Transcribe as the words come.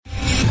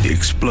the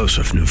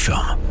explosive new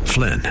film,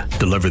 Flynn,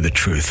 Deliver the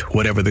Truth,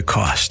 Whatever the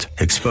Cost,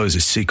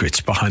 exposes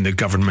secrets behind the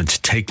government's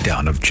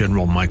takedown of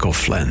General Michael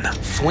Flynn.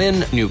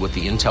 Flynn knew what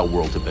the intel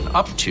world had been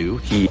up to.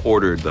 He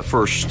ordered the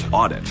first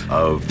audit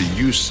of the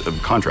use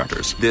of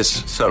contractors.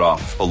 This set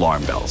off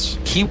alarm bells.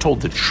 He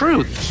told the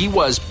truth. He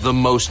was the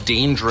most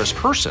dangerous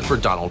person for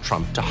Donald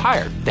Trump to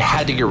hire. They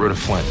had to get rid of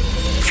Flynn.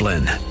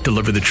 Flynn,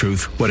 Deliver the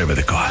Truth, Whatever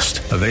the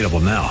Cost. Available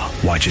now.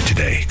 Watch it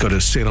today. Go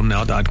to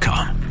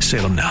salemnow.com.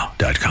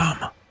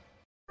 salemnow.com.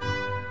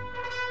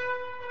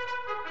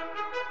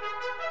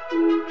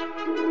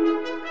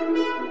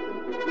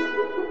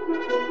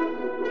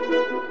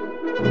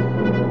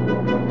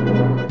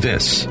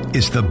 This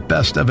is the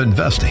best of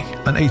investing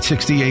on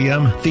 860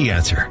 AM The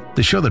Answer,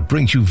 the show that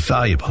brings you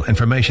valuable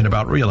information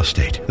about real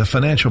estate, the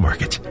financial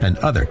markets, and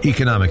other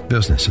economic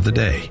business of the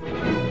day.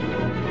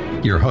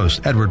 Your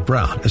host, Edward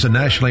Brown, is a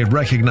nationally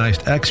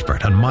recognized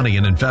expert on money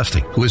and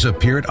investing who has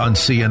appeared on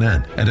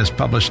CNN and has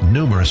published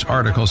numerous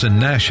articles in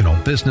national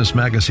business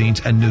magazines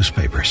and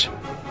newspapers.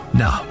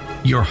 Now,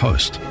 your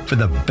host for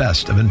the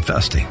best of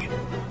investing,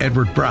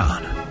 Edward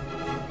Brown.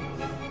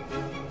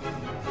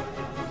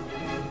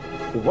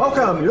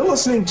 Welcome. You're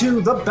listening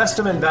to The Best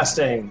of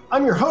Investing.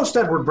 I'm your host,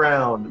 Edward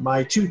Brown.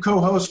 My two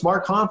co-hosts,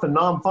 Mark Hanf and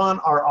Nam Phan,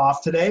 are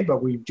off today,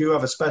 but we do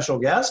have a special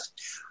guest.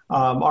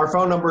 Our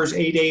phone number is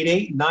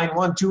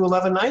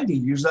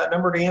 888-912-1190. Use that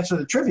number to answer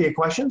the trivia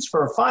questions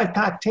for a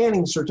 5-pack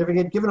tanning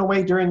certificate given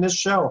away during this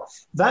show.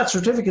 That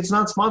certificate's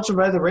not sponsored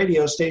by the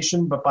radio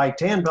station, but by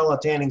Tan Bella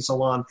Tanning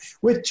Salon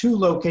with 2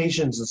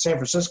 locations in San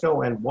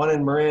Francisco and 1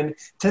 in Marin.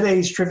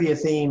 Today's trivia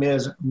theme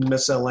is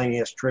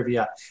miscellaneous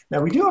trivia.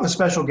 Now, we do have a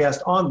special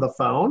guest on the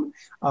phone,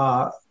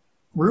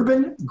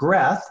 Ruben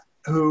Greth,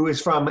 who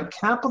is from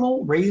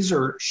Capital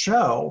Raiser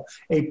Show,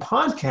 a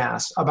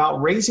podcast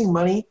about raising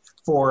money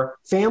for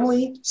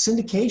family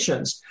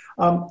syndications.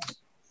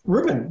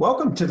 Ruben,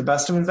 welcome to the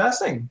Best of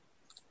Investing.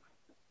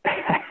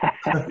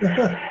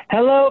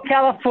 Hello,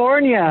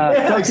 California.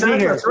 Yeah,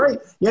 exactly. That's right.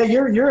 Yeah,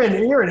 you're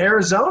in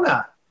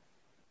Arizona.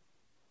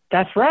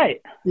 That's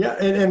right. Yeah,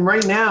 and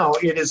right now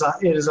it is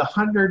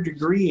 100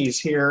 degrees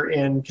here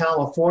in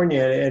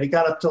California, and it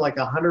got up to like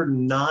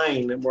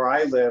 109 where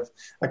I live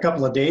a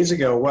couple of days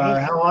ago.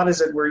 How hot is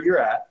it where you're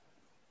at?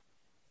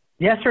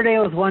 Yesterday it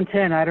was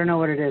 110. I don't know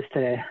what it is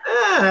today.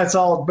 That's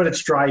all, but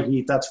it's dry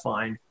heat. That's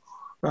fine.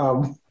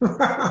 So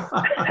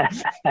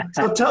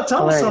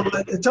tell us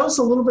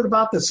a little bit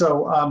about this.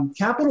 So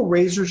Capital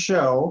Raiser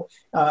Show,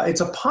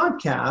 it's a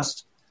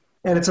podcast,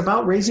 and it's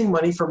about raising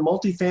money for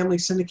multifamily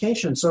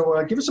syndication.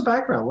 So give us a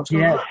background. What's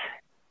going on?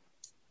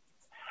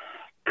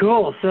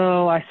 Cool.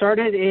 So I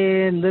started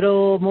in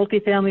little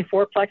multifamily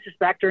fourplexes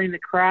back during the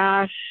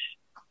crash.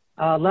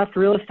 Left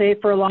real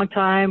estate for a long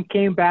time,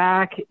 came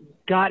back,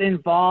 got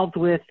involved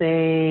with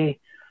a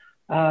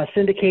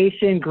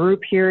syndication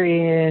group here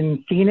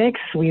in Phoenix.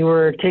 We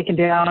were taking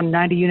down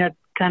 90-unit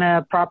kind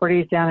of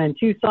properties down in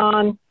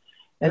Tucson.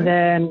 And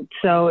then,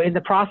 so in the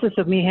process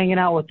of me hanging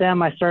out with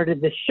them, I started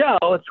this show.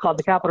 It's called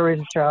the Capital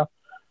Raiser Show,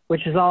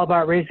 which is all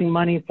about raising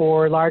money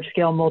for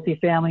large-scale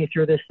multifamily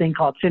through this thing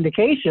called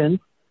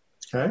syndications.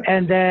 Okay.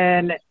 And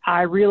then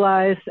I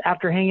realized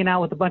after hanging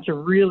out with a bunch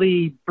of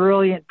really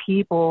brilliant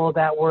people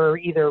that were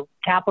either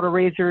capital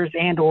raisers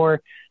and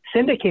or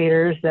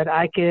syndicators that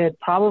I could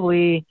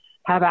probably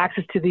have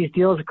access to these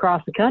deals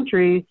across the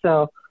country.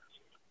 So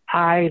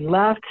I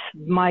left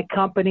my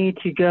company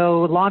to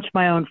go launch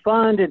my own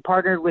fund and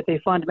partnered with a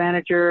fund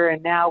manager.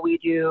 And now we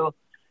do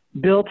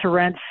build to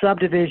rent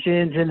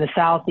subdivisions in the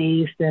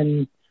Southeast.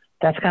 And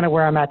that's kind of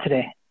where I'm at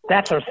today.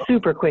 That's a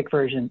super quick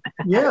version.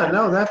 Yeah,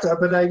 no,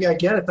 but I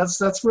get it.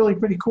 That's really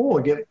pretty cool.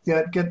 Get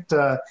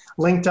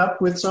linked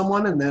up with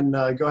someone and then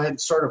go ahead and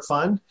start a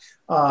fund.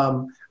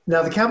 Now,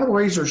 the Capital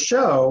Raiser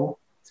Show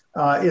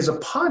is a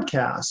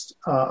podcast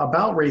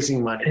about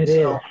raising money. It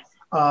is.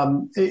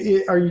 Do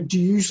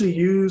you usually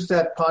use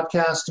that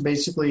podcast to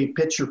basically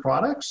pitch your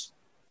products,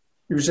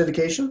 your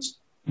syndications?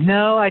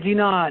 No, I do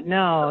not.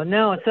 No.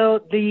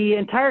 So the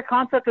entire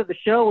concept of the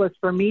show was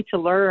for me to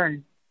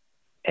learn.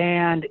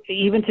 And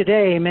even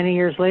today, many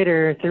years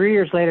later, 3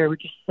 years later, we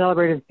just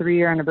celebrated the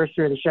 3-year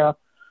anniversary of the show.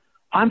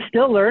 I'm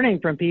still learning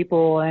from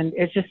people, and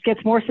it just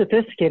gets more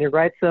sophisticated,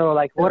 right? So,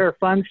 like, what are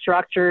fund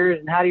structures,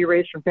 and how do you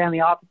raise from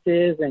family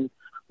offices, and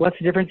what's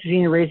the difference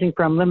between raising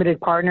from limited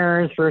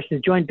partners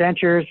versus joint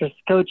ventures versus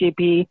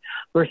co-GP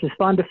versus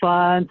fund to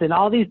funds, and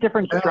all these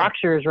different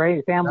structures,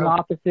 right? Family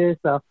offices.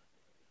 So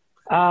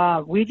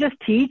we just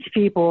teach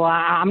people.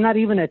 I'm not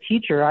even a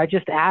teacher. I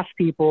just ask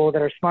people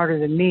that are smarter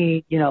than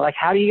me, like,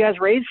 how do you guys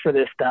raise for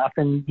this stuff?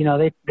 And,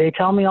 they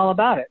tell me all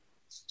about it.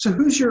 So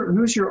who's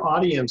your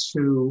audience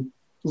who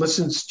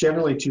listens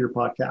generally to your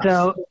podcast?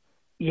 So,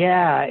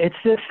 yeah, it's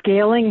the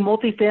scaling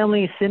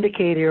multifamily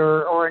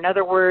syndicator, or in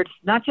other words,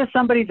 not just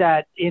somebody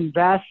that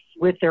invests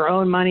with their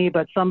own money,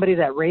 but somebody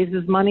that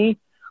raises money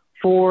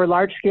for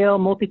large-scale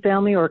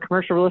multifamily or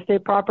commercial real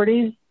estate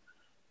properties.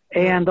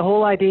 And the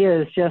whole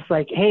idea is just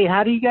like, hey,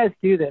 how do you guys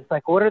do this?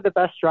 Like, what are the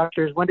best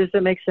structures? When does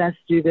it make sense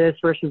to do this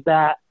versus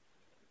that?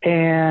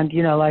 And,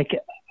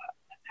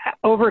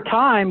 over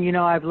time,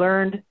 I've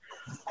learned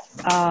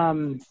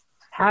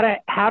how to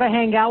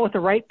hang out with the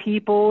right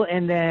people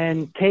and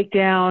then take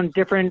down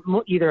different,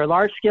 either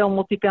large scale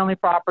multifamily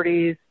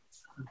properties,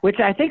 which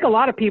I think a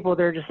lot of people,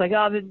 they're just like,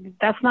 oh,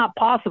 that's not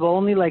possible.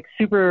 Only like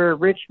super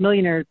rich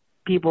millionaire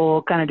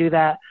people kind of do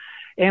that.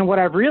 And what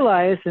I've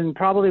realized, and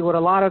probably what a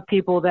lot of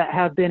people that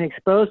have been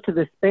exposed to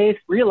this space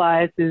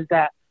realize, is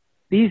that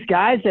these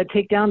guys that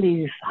take down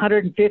these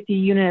 150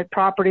 unit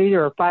properties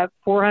or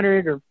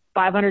 400 or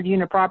 500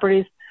 unit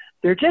properties,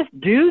 they're just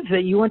dudes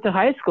that you went to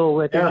high school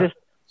with. They're just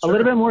a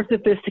little bit more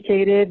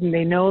sophisticated, and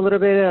they know a little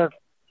bit of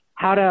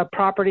how to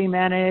property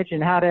manage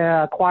and how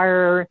to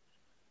acquire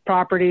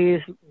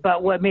properties.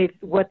 But what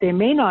they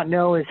may not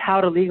know is how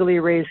to legally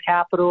raise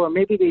capital, or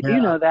maybe they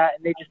do know that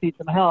and they just need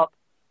some help.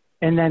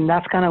 And then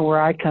that's kind of where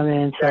I come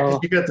in. So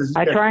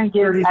I try and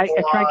give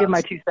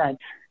my 2 cents.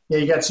 Yeah,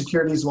 you got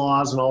securities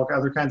laws and all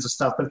other kinds of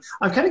stuff. But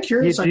I'm kind of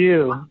curious. You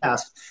do.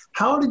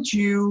 How do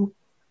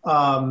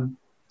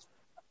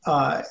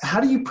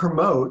you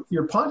promote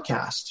your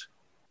podcast?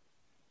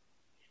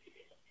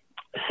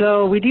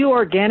 So we do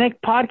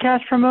organic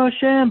podcast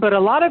promotion, but a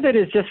lot of it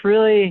is just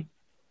really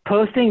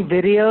posting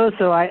videos.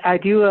 So I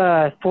do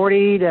a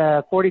 40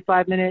 to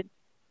 45 minute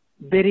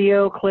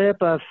video clip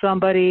of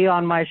somebody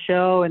on my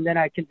show, and then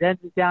I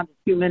condense it down to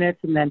 2 minutes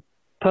and then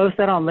post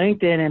that on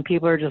LinkedIn, and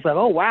people are just like,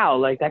 oh, wow,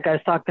 like that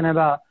guy's talking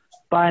about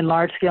buying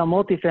large scale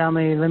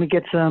multifamily. Let me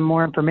get some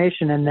more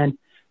information. And then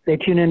they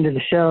tune into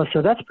the show.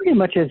 So that's pretty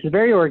much it. It's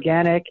very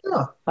organic.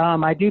 Yeah.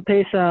 I do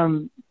pay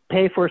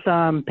for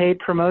some paid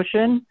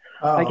promotion,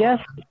 I guess.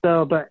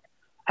 So, but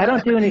I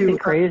don't do anything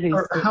crazy.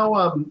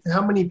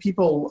 How many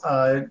people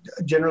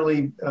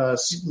generally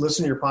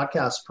listen to your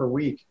podcast per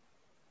week?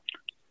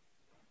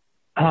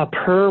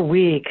 Per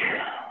week.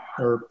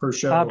 Or per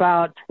show?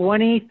 About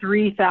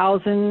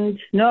 23,000.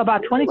 No,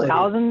 about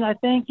 20,000, I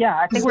think. Yeah,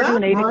 I think we're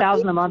doing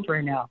 80,000 a month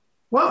right now.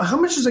 Wow. How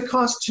much does it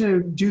cost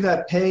to do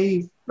that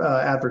pay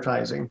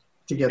advertising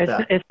to get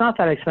that? It's not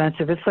that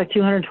expensive. It's like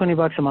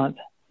 $220 a month.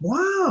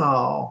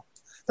 Wow.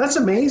 That's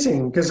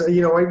amazing, because,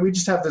 we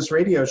just have this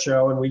radio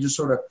show and we just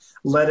sort of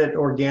let it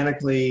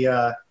organically,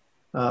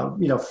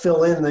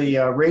 fill in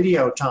the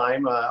radio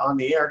time on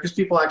the air, because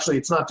people actually,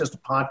 it's not just a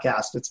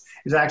podcast, it's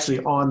actually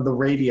on the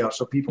radio.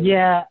 So people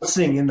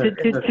listening in their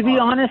to be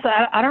honest,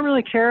 I don't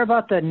really care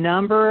about the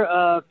number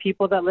of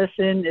people that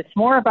listen. It's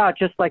more about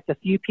just like the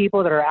few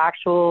people that are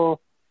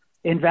actual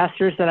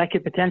investors that I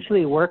could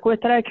potentially work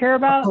with that I care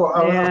about. Of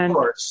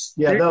course.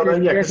 Yeah,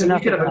 because you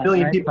could have a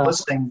billion people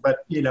listening,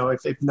 but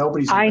if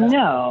nobody's... I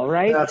know,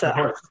 right? That's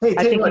important. Hey,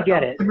 I think you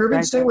get it. Ruben,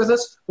 right? Stay with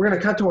us. We're going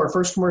to cut to our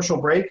first commercial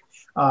break.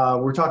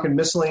 We're talking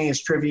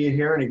miscellaneous trivia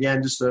here. And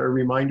again, just a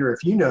reminder,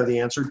 if you know the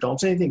answer, don't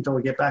say anything until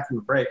we get back from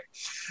the break.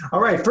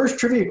 All right, first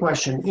trivia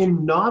question.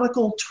 In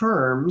nautical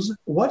terms,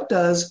 what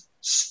does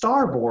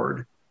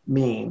starboard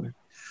mean?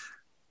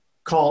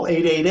 Call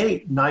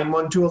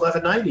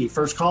 888-912-1190.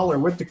 First caller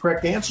with the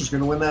correct answer is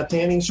going to win that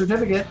tanning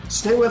certificate.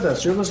 Stay with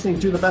us. You're listening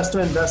to The Best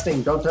of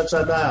Investing. Don't touch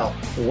that dial.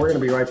 We're going to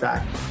be right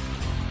back.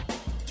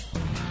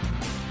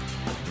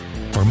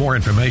 For more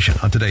information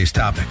on today's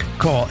topic,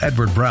 call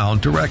Edward Brown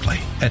directly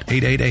at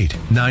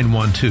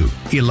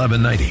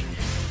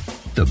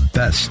 888-912-1190. The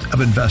Best of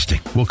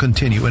Investing will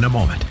continue in a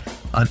moment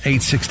on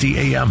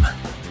 860 AM.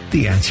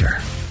 The Answer.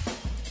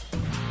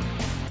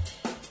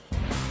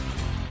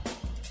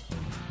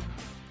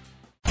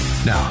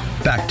 Now,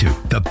 back to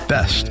The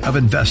Best of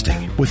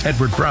Investing with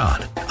Edward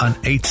Brown on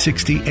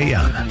 860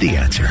 AM. The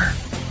Answer.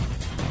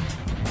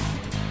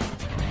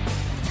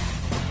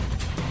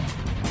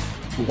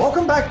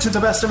 Welcome back to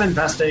The Best of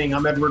Investing.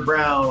 I'm Edward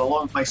Brown,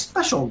 along with my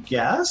special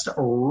guest,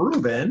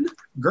 Ruben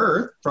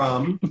Greth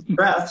from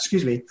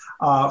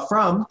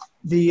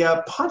the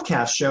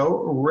podcast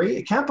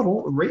show,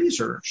 Capital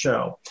Raiser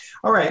Show.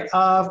 All right.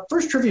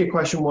 First trivia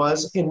question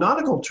was, in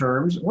nautical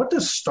terms, what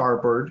does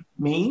starboard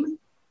mean?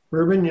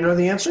 Ruben, you know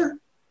the answer?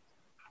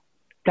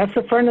 That's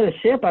the front of the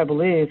ship, I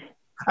believe.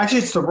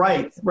 Actually, it's the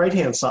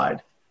right-hand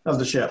side of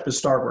the ship is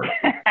starboard.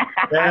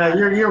 Yeah,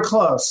 you're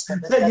close.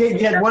 You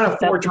had one of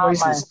four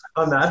choices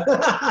on that.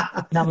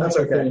 That's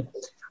okay.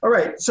 All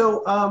right.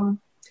 So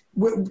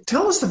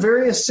tell us the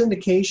various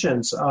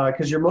syndications,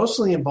 because you're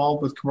mostly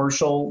involved with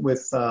commercial,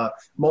 with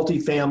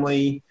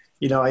multifamily.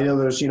 I know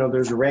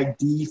there's Reg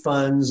D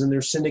funds and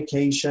there's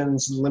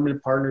syndications,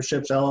 limited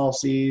partnerships,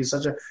 LLCs.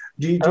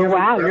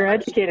 You're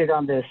educated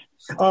on this.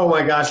 Oh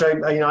my gosh,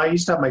 I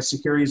used to have my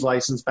securities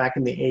license back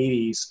in the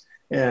 80s,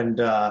 and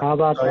how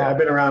about that? I've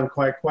been around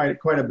quite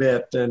a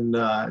bit, and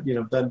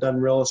done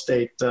real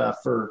estate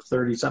for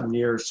 30-something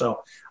years.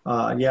 So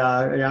I'm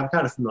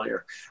kind of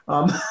familiar.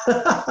 And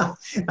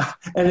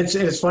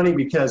it's funny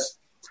because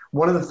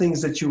one of the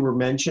things that you were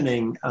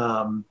mentioning.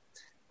 And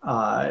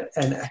I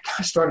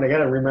got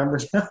to remember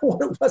now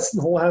what it was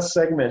in the last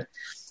segment.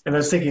 And I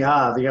was thinking,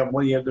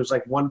 there's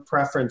like one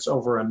preference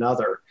over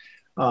another.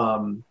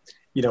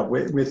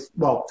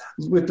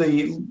 with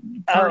the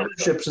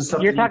partnerships and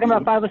stuff. You're talking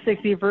about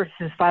 506C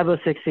versus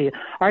 506C.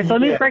 All right, so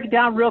let me break it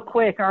down real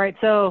quick. All right,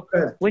 so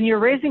when you're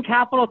raising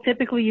capital,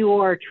 typically you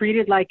are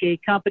treated like a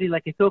company,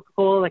 like a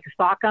Coca-Cola, like a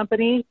stock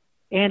company.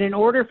 And in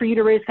order for you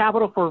to raise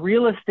capital for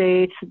real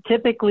estate,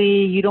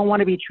 typically you don't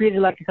want to be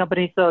treated like a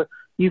company. So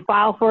you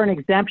file for an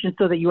exemption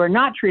so that you are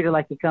not treated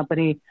like a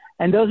company.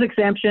 And those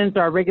exemptions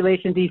are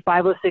Regulation D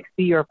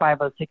 506B or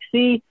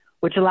 506C,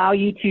 which allow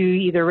you to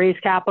either raise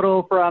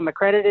capital from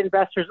accredited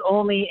investors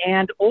only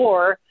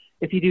or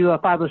if you do a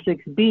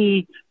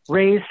 506B,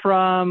 raise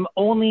from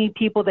only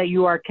people that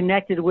you are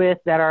connected with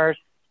that are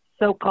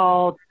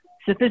so-called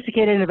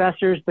sophisticated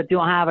investors but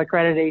don't have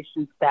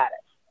accreditation status.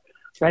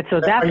 Right,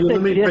 so that's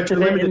the gist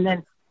of it. And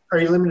then, are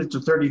you limited to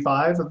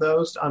 35 of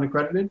those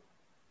unaccredited?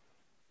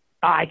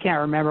 I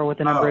can't remember what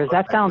the number is.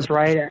 That sounds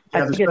right.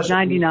 I think it's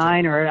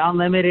 99 or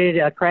unlimited,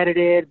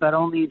 accredited, but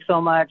only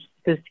so much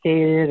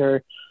sophisticated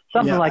or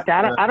something like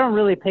that. I don't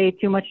really pay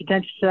too much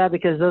attention to that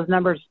because those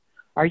numbers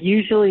are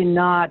usually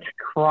not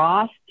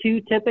crossed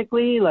too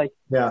typically.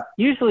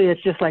 Usually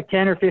it's just like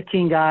 10 or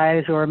 15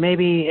 guys, or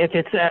maybe if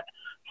it's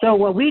so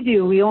what we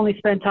do, we only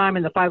spend time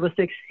in the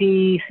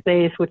 506C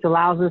space, which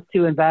allows us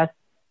to invest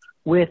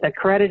with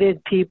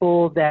accredited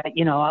people that,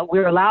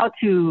 we're allowed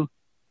to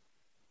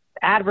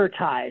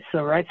advertise.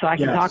 So I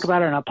can talk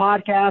about it on a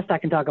podcast. I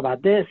can talk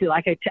about this.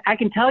 I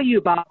can tell you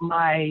about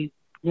my,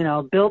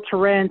 built to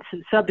rent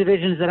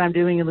subdivisions that I'm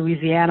doing in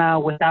Louisiana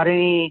without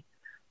any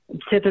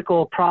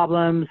typical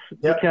problems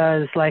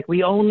because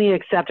we only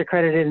accept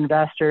accredited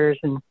investors.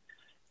 And,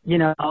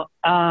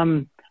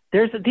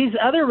 there's these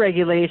other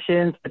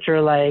regulations, which are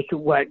like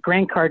what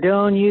Grant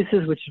Cardone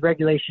uses, which is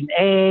Regulation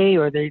A,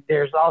 or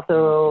there's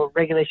also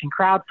Regulation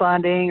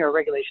Crowdfunding or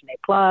Regulation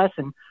A+.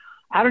 And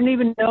I don't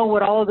even know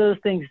what all of those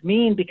things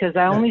mean because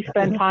I only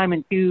spend time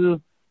in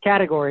two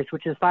categories,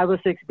 which is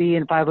 506B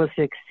and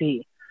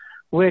 506C,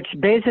 which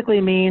basically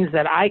means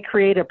that I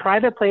create a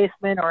private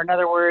placement, or in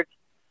other words,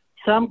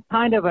 some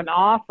kind of an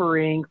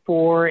offering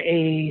for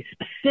a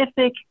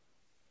specific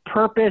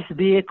purpose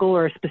vehicle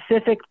or a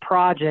specific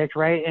project,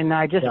 right? And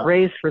I just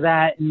raise for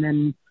that, and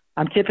then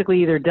I'm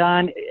typically either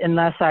done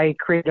unless I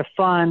create a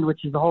fund,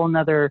 which is a whole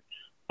nother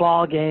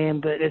ball game,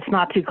 but it's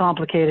not too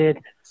complicated.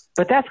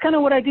 But that's kind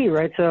of what I do,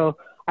 right? So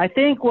I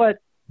think what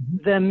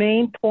the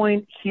main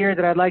point here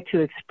that I'd like to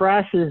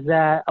express is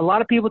that a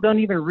lot of people don't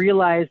even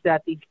realize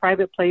that these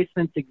private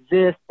placements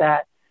exist,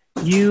 that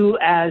you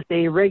as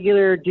a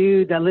regular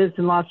dude that lives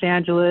in Los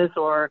Angeles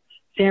or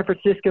San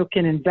Francisco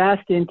can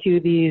invest into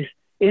these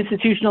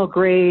institutional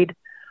grade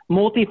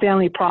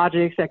multifamily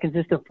projects that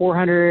consist of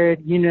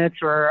 400 units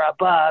or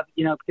above,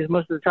 because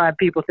most of the time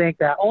people think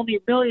that only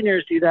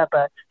millionaires do that,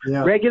 but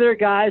regular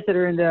guys that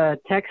are in the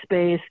tech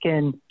space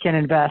can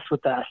invest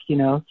with us,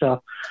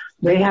 so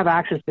they have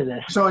access to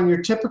this. So on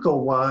your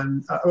typical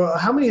one,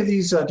 how many of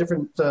these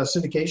different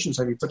syndications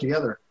have you put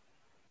together?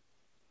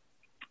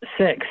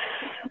 6.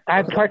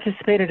 I've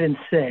participated in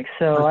 6,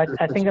 so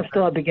I think I'm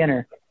still a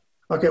beginner.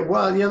 Okay,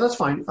 well, that's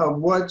fine.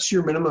 What's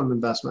your minimum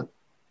investment?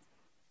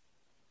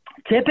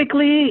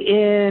 Typically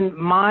in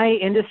my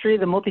industry,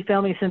 the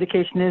multifamily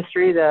syndication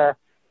industry, the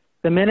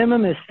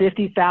minimum is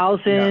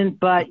 $50,000,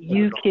 but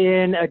you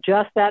can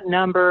adjust that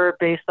number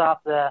based off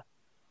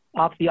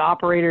the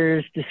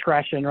operator's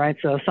discretion, right?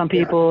 So some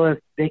people, if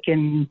they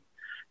can,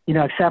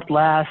 accept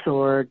less,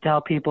 or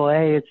tell people,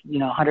 hey, it's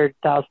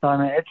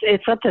 $100,000.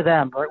 It's up to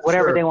them, or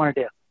whatever they want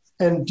to do.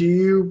 And do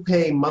you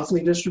pay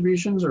monthly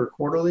distributions or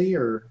quarterly,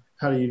 or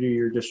how do you do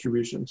your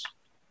distributions?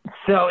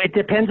 So it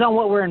depends on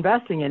what we're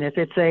investing in. If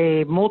it's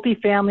a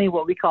multifamily,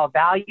 what we call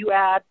value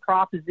add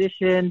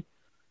proposition,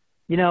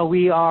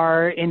 we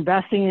are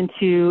investing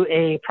into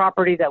a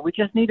property that we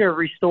just need to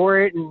restore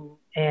it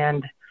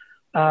and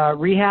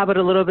rehab it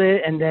a little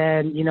bit. And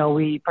then,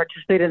 we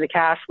participate in the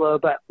cash flow.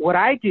 But what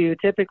I do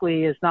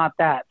typically is not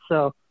that.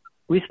 So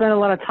we spend a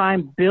lot of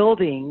time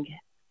building,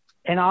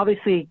 and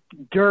obviously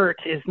dirt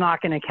is not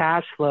going to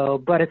cash flow,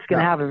 but it's going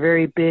to have a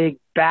very big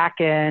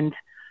back end.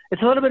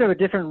 It's a little bit of a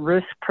different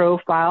risk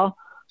profile,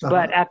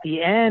 but at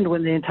the end,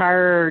 when the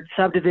entire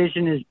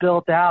subdivision is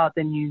built out,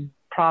 then you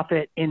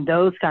profit in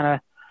those kind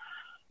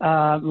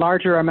of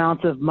larger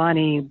amounts of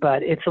money,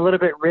 but it's a little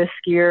bit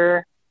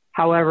riskier.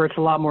 However, it's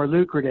a lot more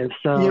lucrative.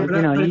 So, you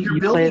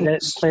play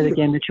the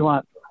game that you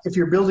want. If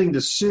you're building to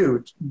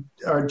suit,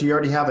 or do you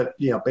already have it,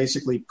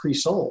 basically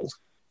pre-sold?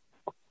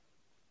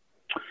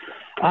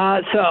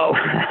 So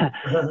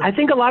I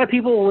think a lot of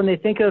people, when they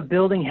think of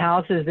building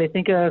houses, they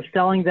think of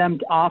selling them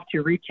off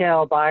to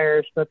retail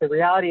buyers. But the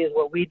reality is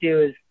what we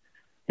do is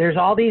there's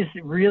all these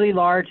really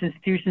large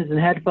institutions and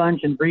hedge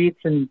funds and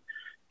REITs and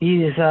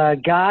these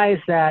guys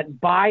that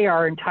buy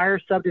our entire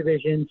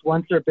subdivisions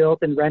once they're built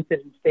and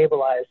rented and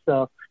stabilized.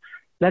 So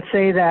let's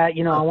say that,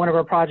 on one of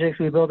our projects,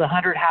 we build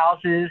 100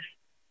 houses,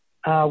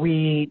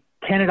 we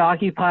tenant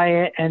occupy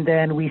it, and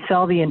then we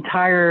sell the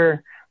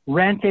entire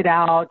rented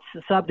out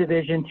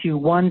subdivision to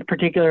one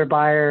particular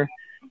buyer,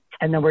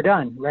 and then we're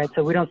done, right?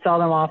 So we don't sell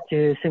them off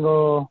to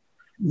single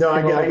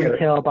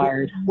retail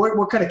buyers.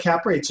 What kind of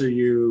cap rates are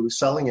you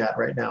selling at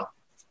right now?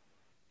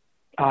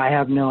 I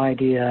have no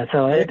idea.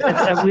 So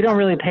we don't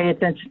really pay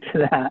attention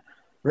to that.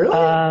 Really?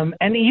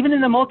 And even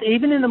in the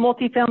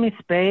multifamily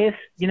space,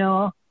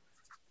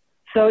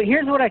 so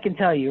here's what I can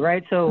tell you,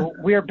 right? So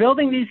we are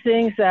building these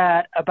things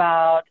at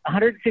about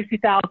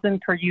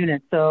 $160,000 per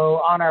unit.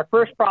 So on our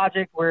first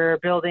project, we're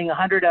building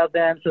 100 of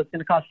them. So it's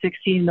going to cost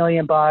 $16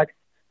 million. Okay.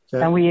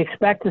 And we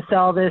expect to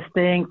sell this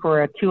thing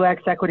for a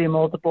 2x equity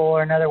multiple,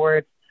 or in other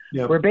words,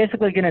 we're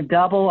basically going to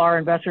double our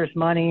investors'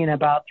 money in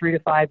about 3 to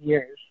 5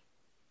 years.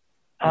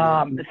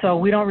 So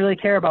we don't really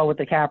care about what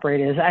the cap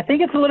rate is. I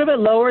think it's a little bit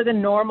lower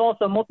than normal.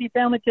 So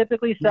multifamily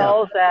typically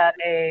sells at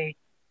a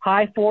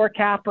high 4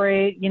 cap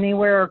rate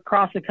anywhere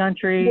across the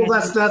country.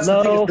 Well, that's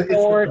low the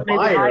 4s, maybe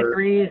high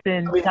 3s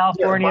in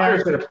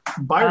California.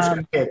 Buyers going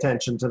to pay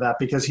attention to that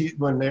because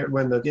when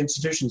the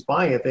institution's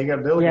buying it, they got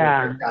to build.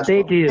 Yeah,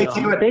 they do.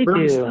 They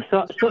do.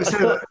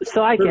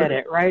 So I get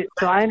it, right?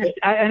 So I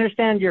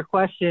understand your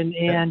question.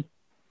 And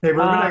hey,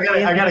 Ruben,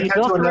 I got to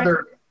cut to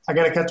another. I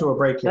got to cut to a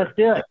break here.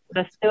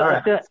 Let's do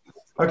it.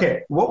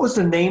 Okay, what was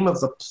the name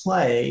of the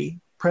play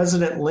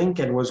President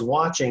Lincoln was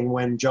watching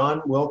when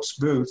John Wilkes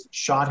Booth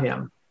shot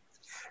him?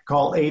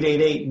 Call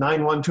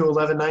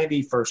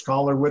 888-912-1190. First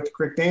caller with the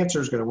correct answer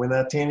is going to win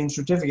that tanning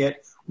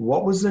certificate.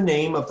 What was the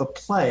name of the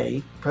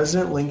play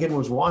President Lincoln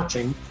was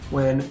watching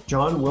when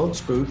John Wilkes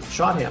Booth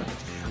shot him?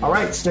 All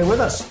right, stay with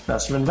us.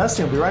 Best of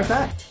Investing. We'll be right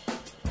back.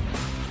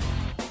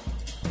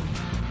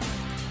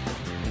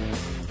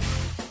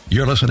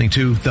 You're listening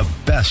to The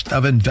Best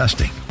of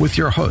Investing with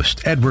your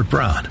host, Edward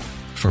Brown.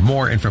 For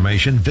more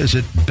information,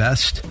 visit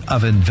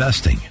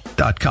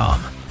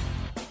bestofinvesting.com.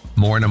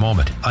 More in a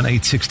moment on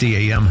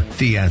 860 AM,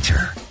 The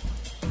Answer.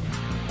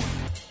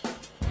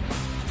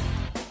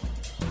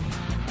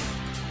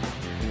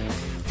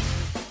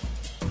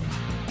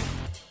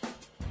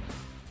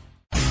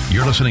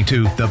 You're listening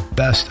to The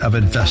Best of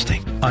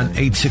Investing on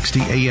 860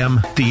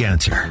 AM, The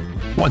Answer.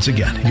 Once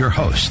again, your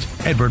host,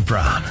 Edward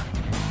Brown.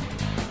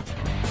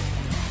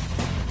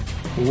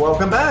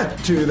 Welcome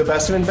back to The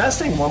Best of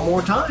Investing one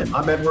more time.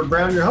 I'm Edward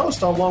Brown, your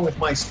host, along with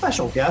my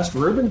special guest,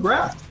 Ruben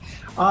Greth.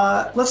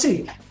 Let's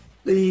see.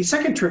 The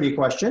second trivia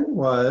question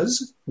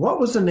was, what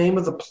was the name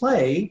of the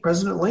play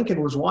President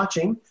Lincoln was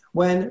watching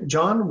when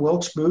John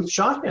Wilkes Booth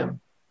shot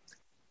him?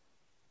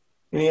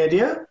 Any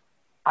idea?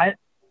 I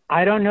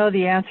don't know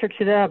the answer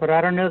to that, but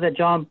I don't know that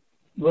John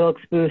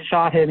Wilkes Booth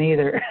shot him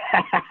either.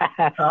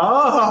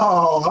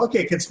 Oh,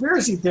 okay.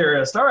 Conspiracy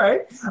theorist. All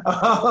right.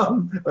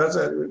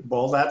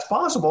 That's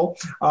possible.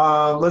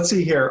 Let's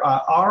see here.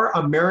 Our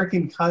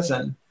American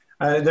Cousin.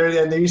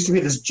 There used to be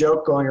this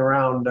joke going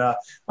around.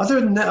 Other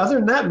than that,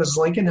 Mrs.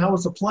 Lincoln, how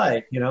was the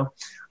play? Kind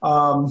of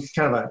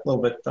a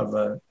little bit of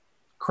a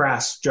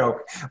crass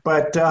joke.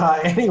 But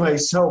anyway,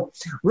 so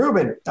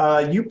Ruben,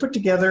 you put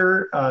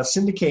together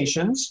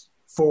syndications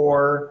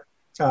for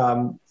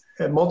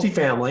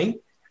multifamily.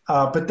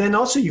 But then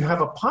also you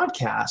have a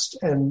podcast,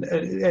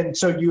 and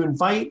so you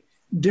invite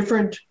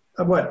different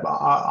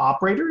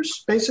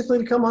operators basically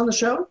to come on the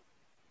show.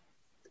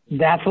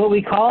 That's what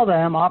we call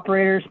them: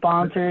 operators,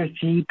 sponsors,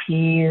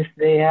 GPs.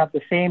 They have the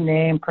same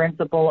name,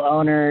 principal,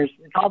 owners.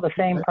 It's all the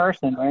same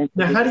person, right?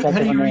 Now, how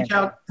do you reach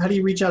out? How do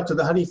you reach out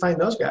to how do you find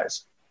those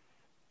guys?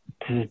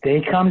 They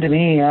come to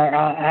me.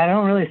 I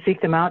don't really seek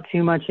them out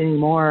too much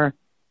anymore.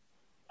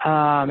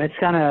 It's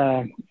kind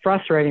of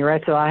frustrating,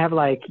 right? So I have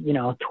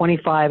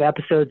 25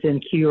 episodes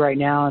in queue right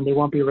now, and they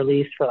won't be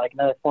released for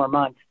another 4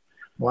 months.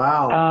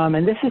 Wow.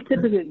 And this is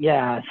typically,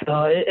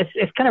 so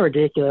it's kind of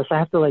ridiculous. I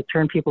have to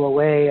turn people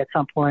away at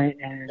some point.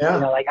 And,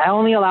 I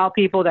only allow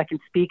people that can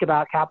speak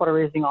about capital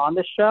raising on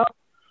this show.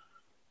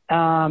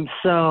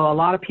 So a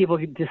lot of people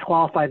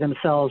disqualify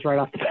themselves right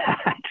off the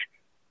bat.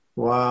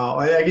 Wow.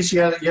 I guess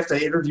you have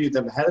to interview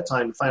them ahead of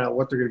time to find out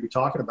what they're going to be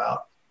talking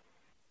about.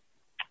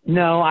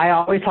 No, I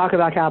always talk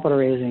about capital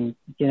raising,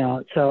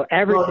 so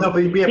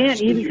everything can't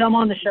even come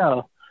on the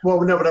show. Well,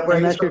 no, but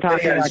unless you're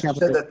talking about you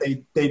said that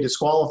they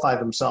disqualify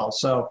themselves.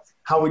 So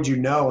how would you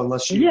know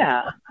unless you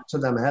talk to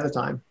them ahead of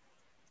time?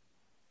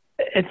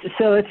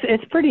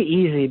 It's pretty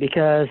easy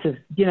because if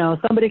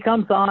somebody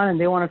comes on and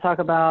they want to talk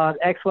about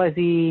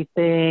XYZ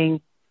thing,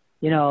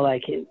 I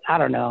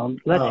don't know,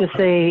 let's just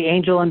say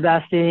angel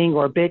investing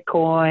or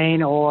Bitcoin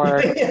or,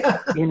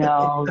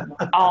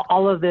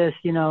 all of this,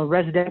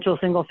 residential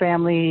single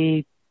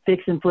family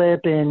fix and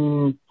flip.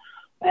 And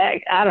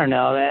I don't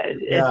know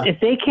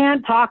if they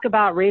can't talk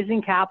about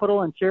raising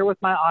capital and share with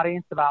my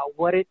audience about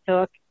what it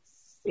took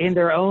in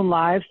their own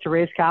lives to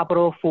raise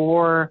capital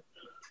for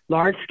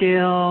large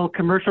scale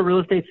commercial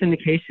real estate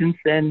syndications,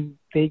 then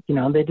they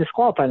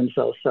disqualify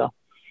themselves. So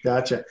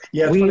gotcha.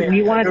 Yeah.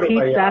 We want to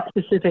teach that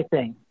specific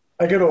thing.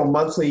 I go to a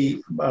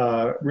monthly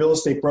real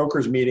estate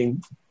brokers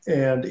meeting,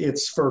 and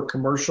it's for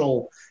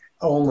commercial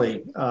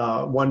only,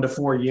 1 to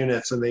 4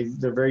 units, and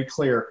they're very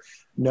clear: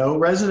 no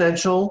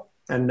residential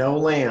and no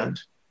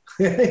land.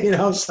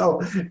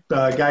 So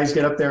guys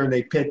get up there and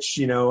they pitch.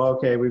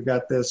 Okay, we've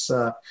got this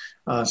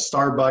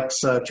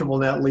Starbucks triple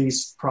net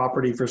lease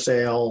property for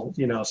sale.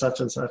 Such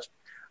and such.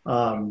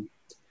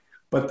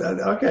 But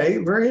okay,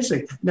 very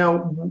interesting. Now,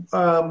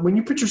 when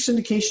you put your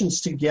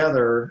syndications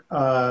together,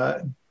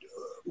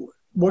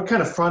 what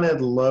kind of front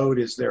end load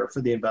is there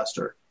for the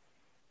investor?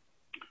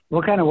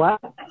 What kind of what?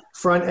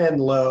 Front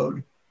end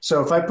load.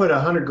 So if I put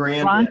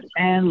 $100,000 front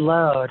end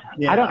load,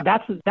 yeah.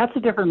 That's a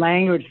different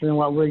language than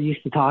what we're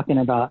used to talking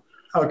about.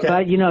 Okay.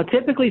 But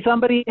typically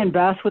somebody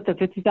invests with a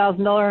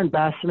 $50,000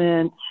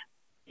 investment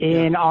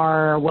in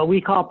our what we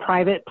call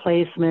private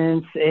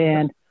placements,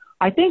 and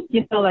I think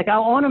I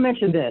want to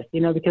mention this,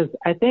 because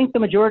I think the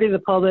majority of the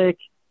public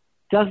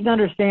doesn't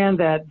understand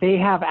that they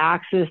have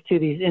access to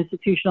these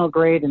institutional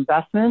grade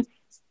investments,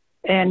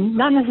 and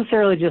not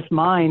necessarily just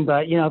mine,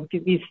 but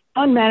these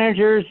fund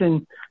managers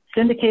and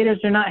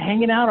syndicators are not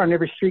hanging out on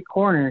every street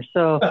corner.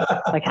 So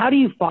how do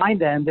you find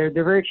them? They're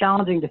very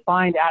challenging to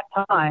find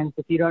at times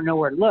if you don't know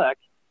where to look.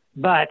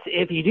 But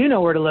if you do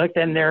know where to look,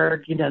 then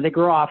they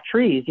grow off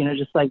trees,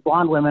 just like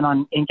blonde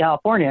women in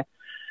California.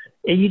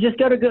 And you just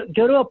go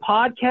to a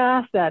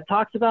podcast that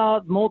talks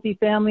about large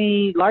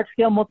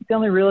scale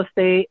multifamily real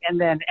estate. And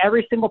then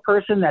every single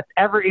person that's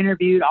ever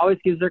interviewed always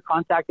gives their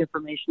contact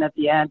information at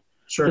the end.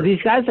 Sure. So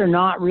these guys are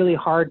not really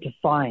hard to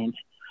find.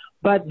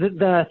 But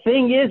the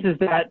thing is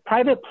that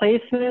private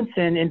placements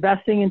and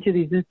investing into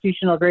these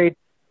institutional grade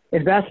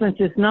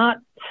investments is not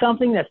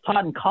something that's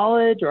taught in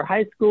college or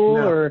high school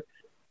or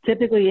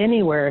typically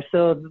anywhere.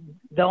 So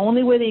the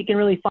only way that you can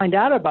really find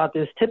out about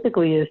this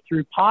typically is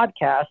through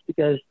podcasts,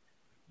 because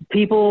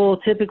people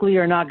typically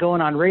are not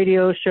going on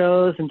radio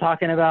shows and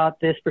talking about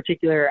this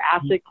particular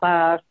asset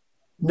class.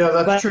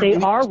 No, that's true. But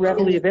they are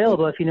readily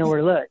available if you know where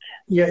to look.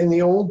 Yeah, in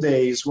the old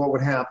days, what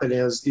would happen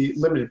is the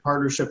limited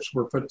partnerships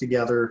were put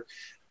together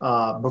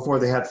before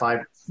they had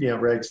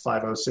regs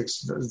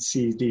 506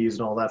 CDs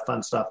and all that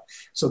fun stuff.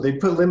 So they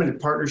put limited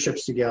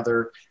partnerships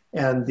together,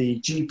 and the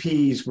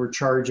GPs were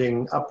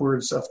charging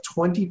upwards of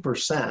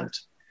 20%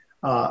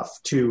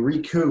 to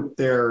recoup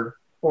their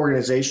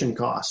organization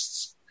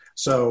costs.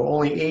 So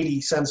only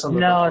 80 cents on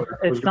the dollar.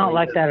 No, it's not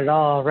like that at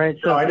all, right?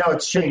 So I know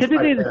it's changed.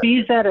 Typically, the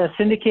fees that a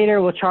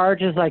syndicator will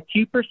charge is like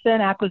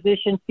 2%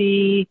 acquisition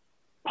fee.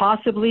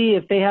 Possibly,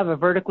 if they have a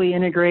vertically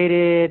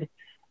integrated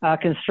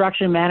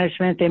construction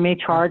management, they may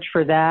charge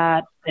for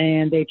that,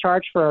 and they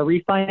charge for a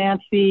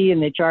refinance fee,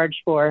 and they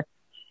charge for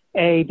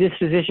a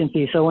disposition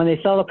fee. So when they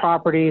sell the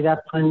property,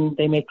 that's when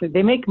they make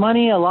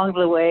money along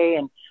the way.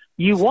 And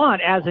you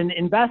want, as an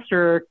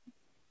investor,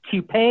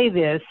 to pay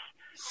this.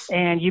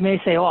 And you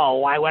may say, "Oh,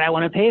 why would I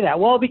want to pay that?"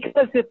 Well,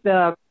 because if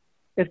the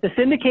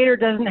syndicator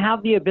doesn't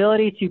have the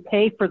ability to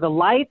pay for the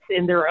lights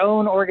in their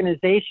own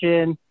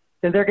organization,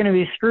 then they're going to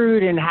be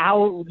screwed. And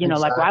how,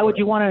 why would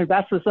you want to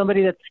invest with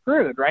somebody that's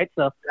screwed, right?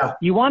 So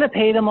you want to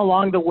pay them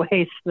along the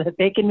way so that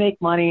they can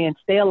make money and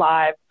stay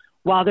alive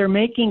while they're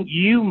making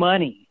you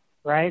money,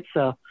 right?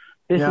 So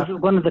this is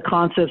one of the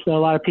concepts that a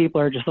lot of people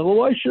are just like, well,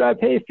 why should I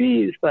pay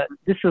fees? But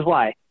this is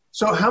why.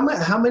 So how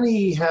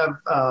many have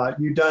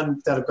you done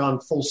that have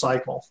gone full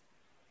cycle?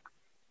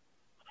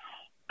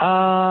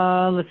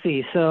 Let's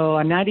see. So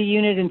a 90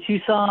 unit in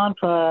Tucson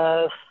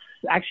plus,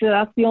 actually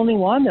that's the only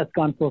one that's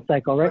gone full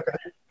cycle, right? Okay.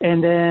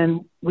 And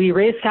then we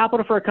raised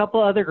capital for a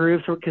couple other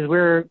groups because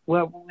we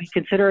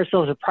consider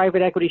ourselves a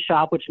private equity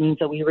shop, which means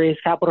that we raise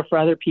capital for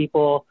other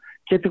people,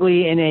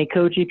 typically in a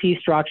co-GP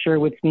structure,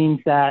 which means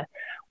that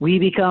we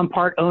become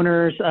part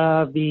owners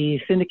of the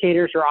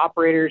syndicators or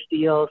operators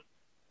deals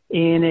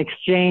in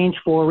exchange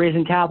for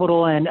raising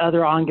capital and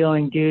other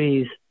ongoing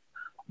duties.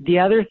 The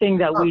other thing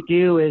that we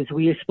do is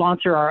we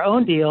sponsor our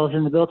own deals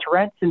in the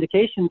build-to-rent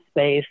syndication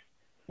space,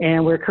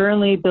 and we're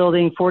currently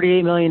building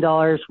 $48 million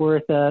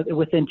worth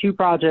within two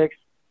projects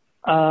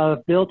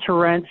of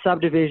build-to-rent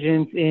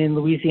subdivisions in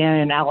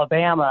Louisiana and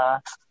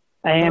Alabama.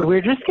 And we're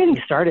just getting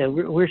started.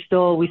 We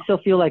still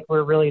feel like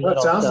we're really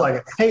little. That sounds like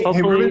it. Hey,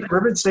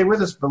 Ruben, stay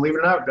with us. Believe it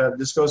or not,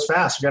 this goes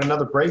fast. We got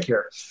another break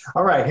here.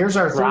 All right, here's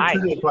our third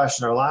trivia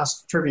question. Our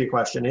last trivia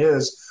question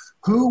is,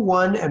 who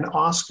won an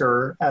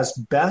Oscar as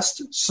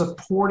Best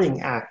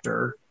Supporting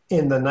Actor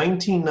in the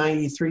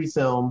 1993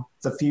 film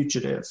The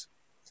Fugitive?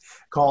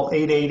 Call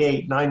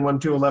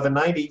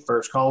 888-912-1190.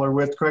 First caller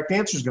with correct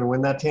answer is going to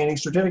win that tanning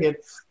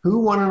certificate.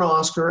 Who won an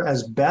Oscar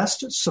as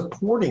Best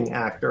Supporting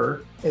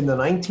Actor in the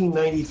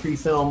 1993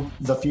 film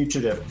The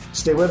Fugitive?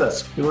 Stay with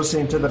us. You're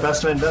listening to The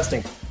Best of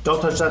Investing.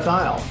 Don't touch that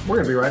dial. We're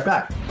going to be right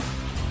back.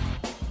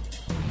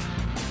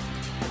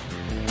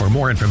 For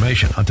more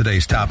information on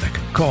today's topic,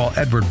 call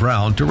Edward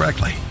Brown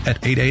directly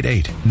at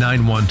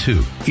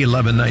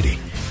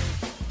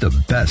 888-912-1190. The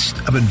Best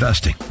of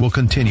Investing will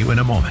continue in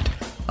a moment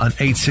on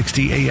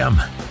 860 AM.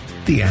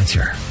 The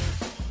Answer.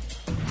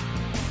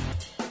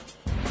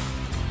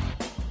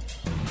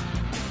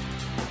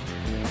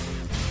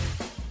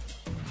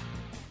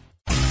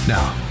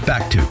 Now,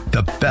 back to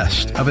The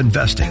Best of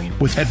Investing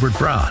with Edward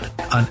Brown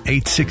on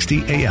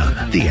 860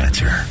 AM. The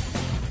Answer.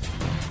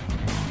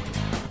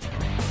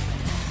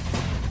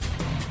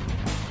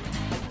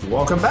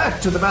 Welcome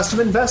back to The Best of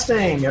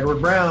Investing. Edward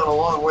Brown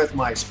along with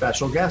my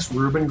special guest,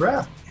 Ruben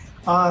Greth.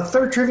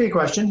 Third trivia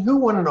question, who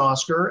won an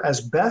Oscar as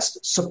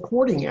Best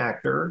Supporting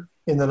Actor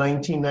in the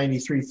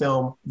 1993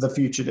 film The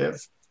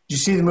Fugitive? Did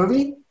you see the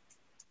movie,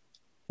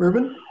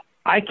 Ruben?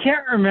 I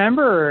can't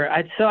remember.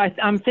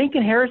 I'm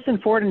thinking Harrison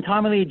Ford and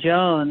Tommy Lee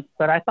Jones,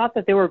 but I thought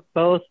that they were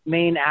both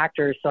main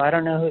actors, so I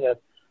don't know who the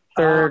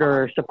third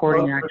or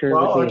supporting actor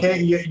would be.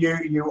 Okay,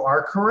 you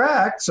are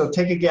correct. So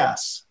take a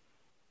guess.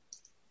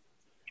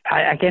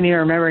 I can't even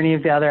remember any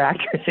of the other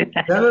actors in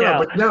that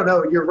show.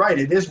 No, you're right.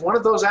 It is one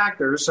of those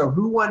actors. So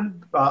who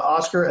won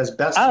Oscar as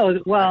best? Oh,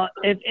 well,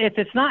 if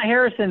it's not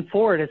Harrison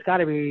Ford, it's got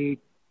to be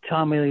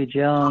Tommy Lee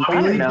Jones.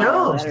 Tommy Lee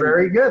Jones,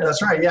 very good.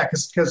 That's right. Yeah,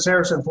 because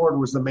Harrison Ford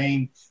was the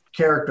main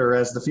character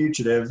as the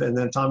fugitive, and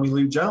then Tommy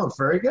Lee Jones.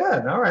 Very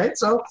good. All right.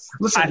 So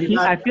listen,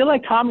 I feel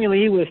like Tommy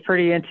Lee was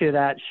pretty into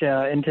that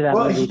show,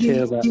 movie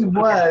too. But, he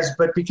was,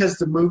 but because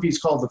the movie's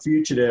called The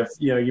Fugitive,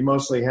 you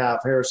mostly have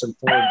Harrison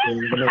Ford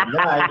being the main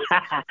guy.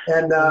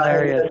 And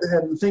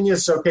the thing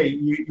is, okay,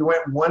 you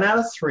went 1 out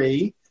of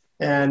 3,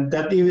 and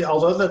that,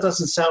 although that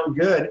doesn't sound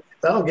good,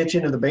 that'll get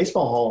you into the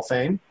Baseball Hall of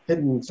Fame,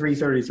 hitting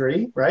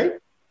 333, right?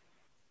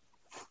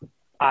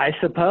 I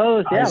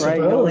suppose, yeah, right.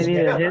 You only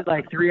need to hit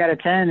like 3 out of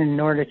 10 in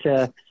order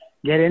to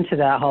get into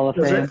that Hall of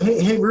Fame.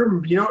 Hey,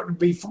 Ruben,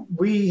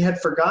 we had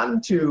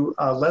forgotten to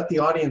let the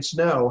audience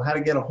know how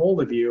to get a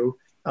hold of you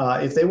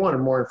if they wanted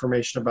more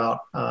information about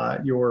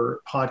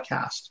your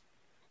podcast.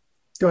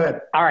 Go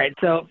ahead. All right.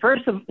 So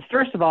first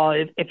of all,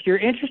 if you're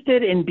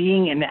interested in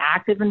being an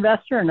active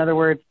investor, in other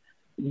words,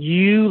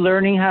 you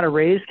learning how to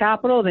raise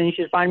capital, then you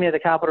should find me at the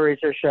Capital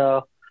Raiser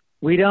Show.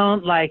 We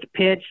don't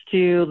pitch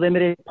to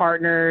limited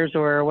partners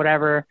or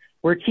whatever.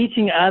 We're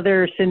teaching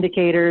other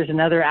syndicators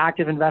and other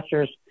active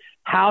investors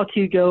how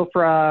to go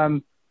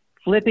from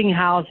flipping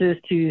houses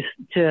to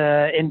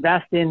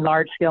invest in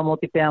large scale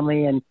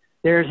multifamily. And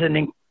there's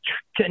an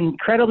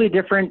incredibly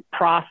different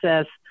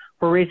process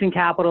for raising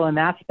capital in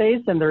that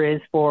space than there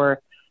is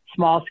for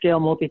small scale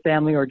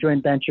multifamily or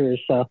joint ventures.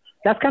 So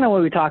that's kind of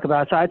what we talk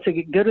about. So I'd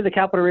say go to the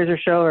Capital Raiser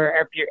Show, or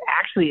if you're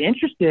actually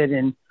interested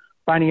in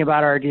finding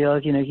about our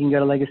deals, you can go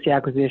to Legacy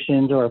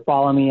Acquisitions or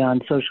follow me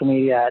on social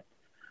media at,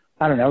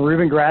 I don't know,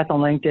 Ruben Greth on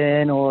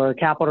LinkedIn or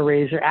Capital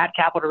Raiser at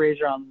Capital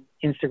Raiser on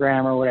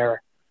Instagram or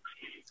whatever.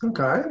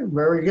 Okay,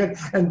 very good.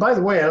 And by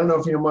the way, I don't know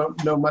if you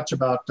know much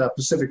about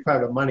Pacific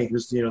Private Money,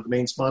 who's the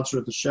main sponsor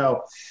of the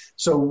show.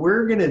 So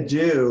we're going to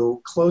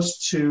do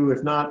close to,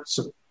 if not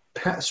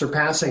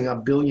surpassing,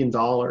 $1 billion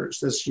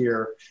this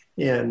year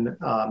in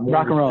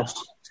rock and roll.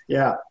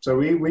 Yeah, so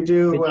we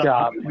do. Good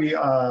job. We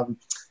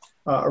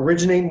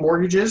originate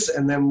mortgages,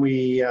 and then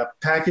we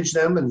package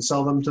them and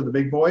sell them to the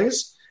big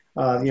boys.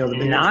 The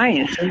big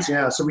nice.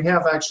 Yeah. So we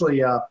have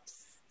actually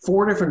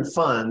 4 different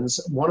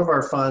funds. One of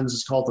our funds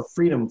is called the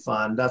Freedom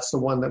Fund. That's the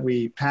one that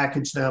we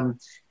package them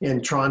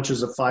in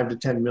tranches of $5 to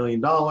 $10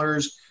 million.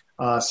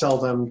 Sell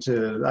them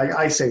to,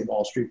 I say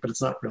Wall Street, but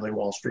it's not really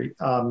Wall Street.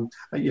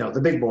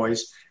 The big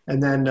boys,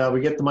 and then we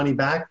get the money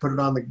back, put it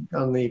on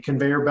the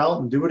conveyor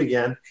belt, and do it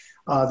again.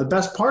 The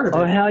best part of it.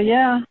 Oh, hell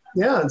yeah.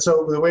 Yeah, and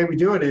so the way we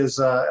do it is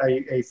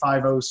a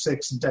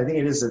 506, I think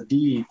it is a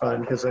D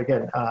fund, because,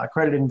 again,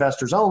 accredited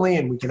investors only,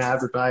 and we can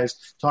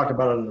advertise, talk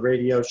about it on the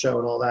radio show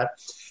and all that.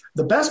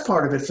 The best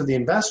part of it for the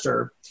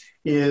investor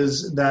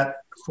is that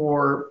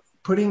for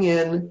putting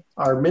in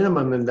our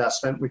minimum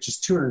investment, which is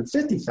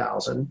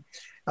 $250,000,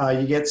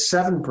 you get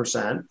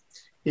 7%.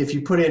 If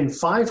you put in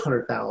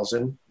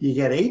 $500,000, you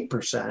get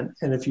 8%,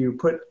 and if you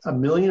put $1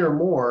 million or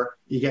more,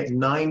 you get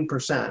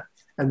 9%.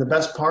 And the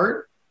best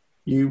part,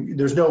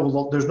 there's no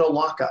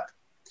lockup.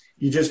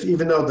 You just,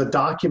 even though the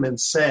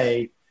documents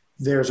say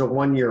there's a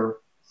 1-year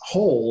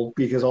hold,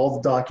 because all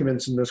the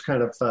documents in this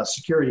kind of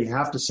security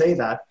have to say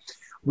that,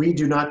 we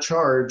do not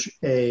charge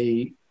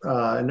an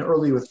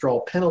early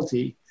withdrawal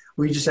penalty.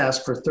 We just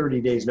ask for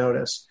 30 days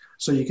notice.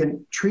 So you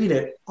can treat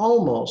it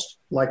almost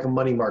like a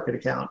money market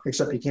account,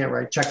 except you can't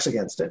write checks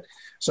against it.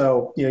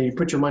 So, you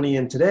put your money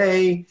in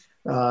today,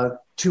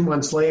 2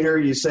 months later,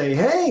 you say,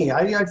 hey,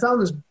 I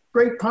found this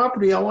great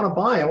property I want to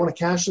buy. I want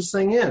to cash this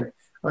thing in.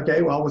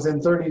 Okay, well,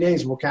 within 30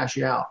 days, we'll cash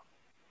you out.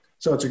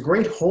 So it's a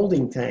great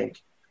holding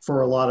tank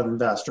for a lot of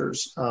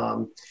investors.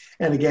 And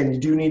again, you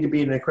do need to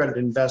be an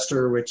accredited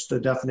investor, which the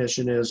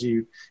definition is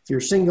if you're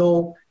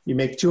single, you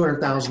make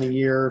 $200,000 a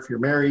year. If you're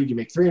married, you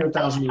make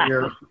 $300,000 a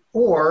year,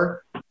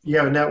 or you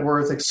have a net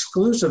worth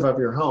exclusive of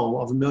your home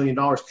of $1 million.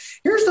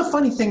 Here's the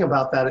funny thing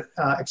about that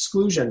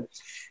exclusion.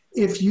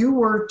 If you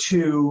were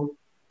to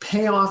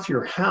pay off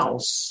your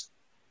house,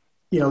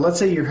 let's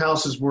say your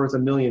house is worth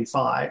 $1.5 million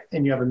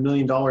and you have $1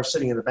 million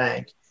sitting in the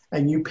bank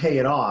and you pay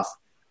it off,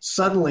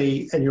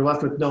 suddenly, and you're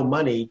left with no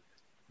money,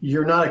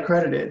 you're not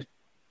accredited.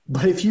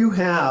 But if you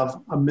have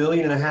 $1.5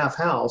 million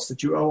house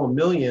that you owe $1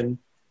 million,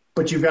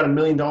 but you've got $1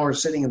 million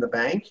sitting in the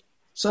bank,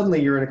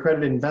 suddenly you're an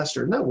accredited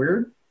investor. Isn't that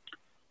weird?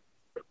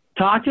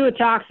 Talk to a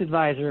tax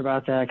advisor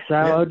about that,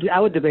 because I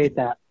would debate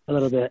that a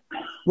little bit.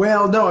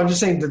 Well, no, I'm just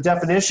saying the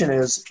definition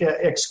is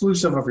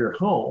exclusive of your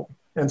home.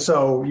 And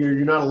so you're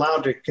not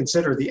allowed to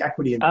consider the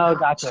equity in the house.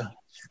 Gotcha.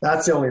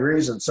 That's the only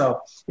reason. So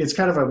it's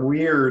kind of a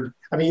weird,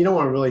 you don't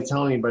want to really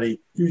tell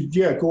anybody,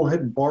 yeah, go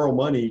ahead and borrow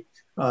money.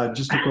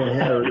 just to go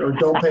ahead, or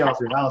don't pay off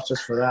your house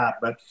just for that.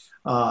 But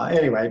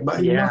anyway,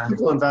 but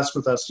people invest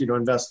with us,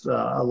 invest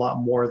a lot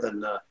more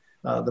than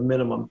the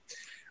minimum.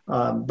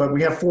 But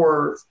we have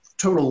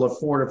total of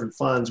four different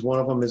funds. One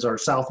of them is our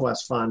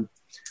Southwest Fund.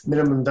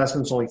 Minimum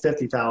investment is only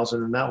 $50,000,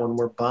 and that one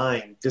we're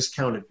buying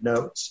discounted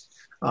notes,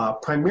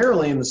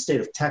 primarily in the state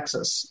of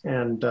Texas,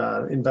 and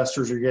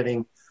investors are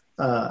getting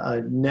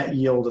a net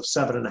yield of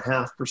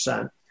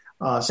 7.5%.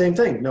 Same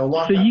thing, no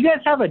lockup. So you guys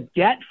have a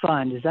debt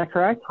fund, is that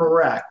correct?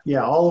 Correct.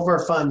 Yeah, all of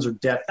our funds are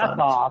debt funds.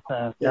 That's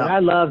awesome. Yeah. I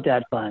love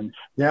debt funds.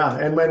 Yeah,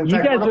 and when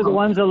you guys are the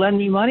ones that lend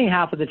me money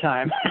half of the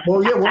time.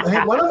 Well, yeah. Well, hey,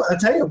 I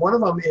tell you, one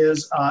of them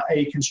is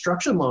a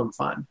construction loan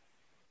fund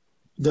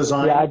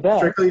designed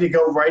strictly to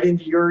go right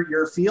into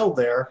your field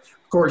there.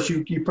 Of course,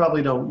 you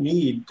probably don't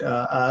need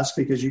us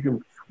because you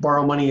can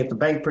borrow money at the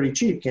bank pretty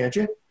cheap, can't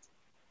you?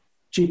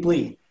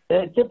 Cheaply.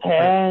 It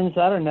depends.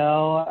 I don't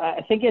know.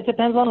 I think it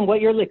depends on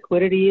what your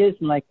liquidity is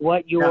and like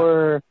what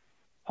your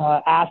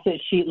asset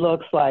sheet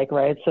looks like,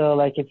 right? So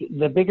like if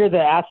the bigger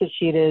the asset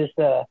sheet is,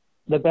 the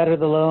better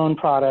the loan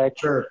product.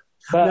 Sure.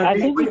 But now, I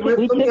think we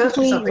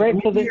typically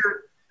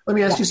let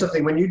me ask you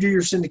something. When you do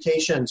your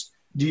syndications,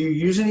 do you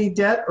use any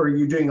debt, or are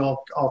you doing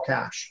all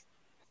cash?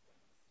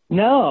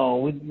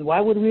 No. Why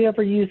would we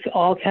ever use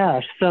all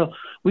cash? So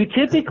we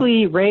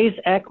typically raise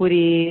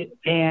equity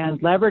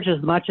and leverage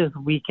as much as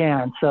we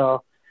can.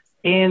 So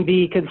in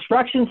the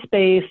construction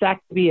space, that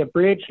could be a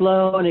bridge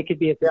loan. It could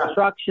be a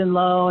construction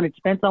loan. It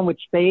depends on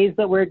which phase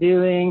that we're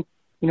doing.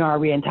 Are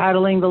we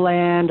entitling the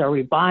land? Are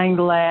we buying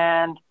the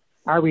land?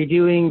 Are we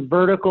doing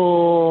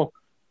vertical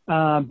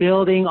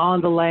building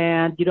on the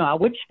land?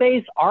 Which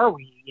phase are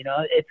we?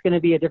 It's going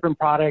to be a different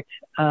product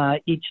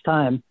each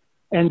time.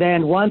 And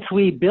then once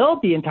we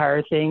build the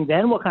entire thing,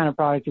 then what kind of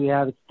product do we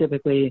have? It's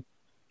typically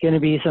going to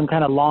be some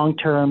kind of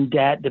long-term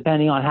debt,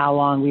 depending on how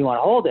long we want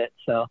to hold it.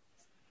 So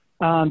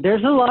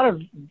there's a lot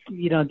of,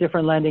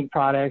 different lending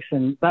products,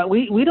 but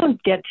we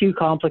don't get too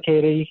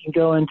complicated. You can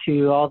go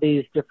into all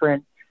these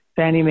different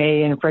Fannie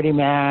Mae and Freddie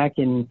Mac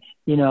and,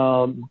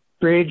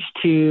 bridge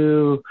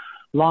to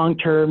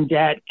long-term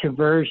debt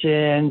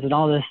conversions and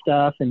all this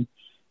stuff. And,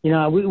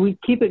 we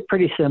keep it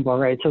pretty simple,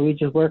 right? So we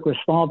just work with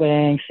small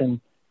banks, and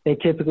they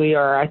typically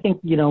are, I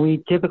think,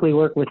 we typically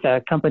work with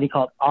a company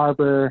called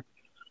Arbor,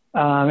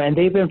 and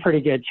they've been pretty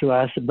good to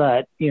us,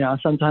 but,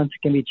 sometimes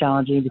it can be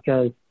challenging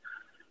because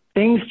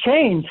things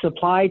change,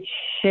 supply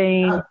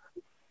chain,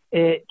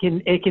 it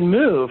can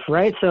move,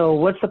 right? So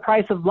what's the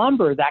price of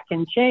lumber? That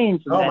can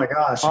change. And my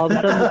gosh. All of a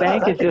sudden the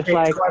bank is just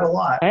like, quite a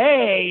lot.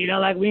 Hey,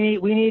 we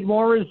need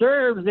more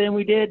reserves than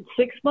we did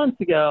 6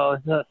 months ago.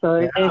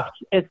 So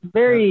it's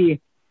very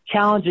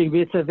challenging.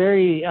 It's a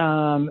very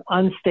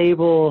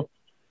unstable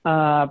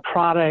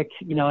product,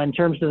 in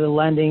terms of the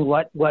lending,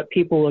 what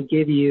people will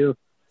give you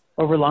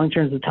over long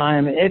terms of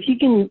time.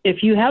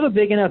 If you have a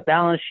big enough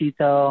balance sheet,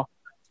 though,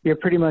 you're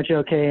pretty much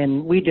okay.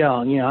 And we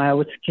don't. I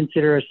would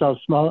consider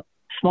ourselves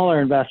smaller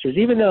investors,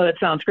 even though it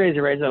sounds crazy,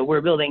 right? So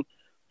we're building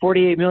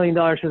 $48 million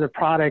worth of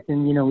product,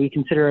 and we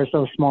consider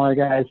ourselves smaller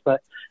guys.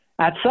 But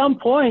at some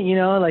point,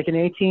 like in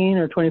 18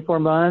 or 24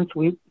 months,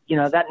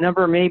 that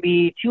number may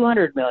be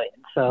 200 million.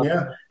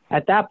 So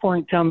at that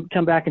point, come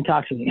back and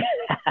talk to me.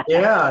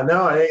 Yeah,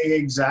 no,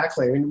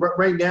 exactly. I mean,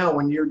 right now,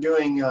 when you're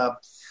doing,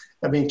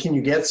 can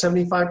you get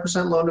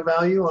 75% loan to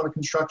value on a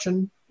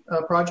construction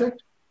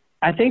project?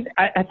 I think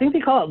they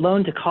call it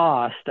loan to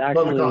cost,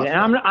 actually. Loan to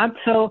cost. And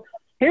so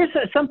here's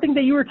something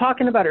that you were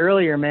talking about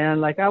earlier, man.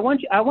 Like I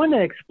want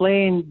to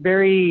explain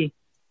very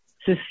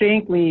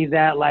succinctly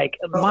that my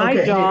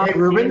job. Hey,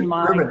 Ruben,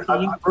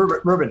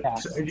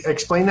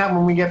 explain that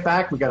when we get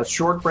back. We got a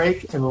short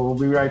break, and we'll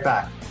be right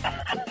back.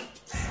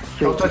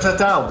 Don't touch that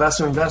dial. Best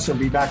of Investing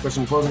will be back with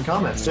some closing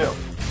comments, too.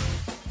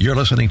 You're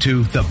listening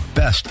to The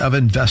Best of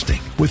Investing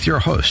with your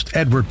host,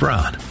 Edward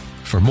Brown.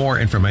 For more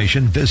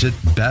information, visit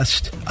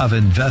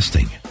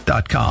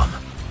bestofinvesting.com.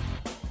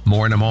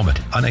 More in a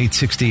moment on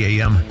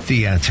 860 AM,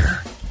 The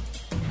Answer.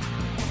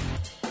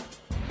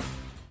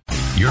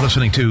 You're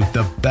listening to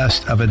The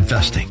Best of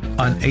Investing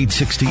on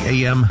 860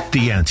 AM,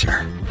 The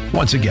Answer.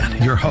 Once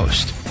again, your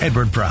host,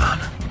 Edward Brown.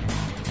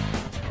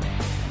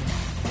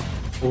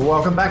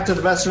 Welcome back to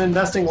The Best of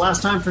Investing.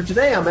 Last time for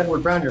today, I'm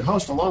Edward Brown, your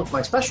host, along with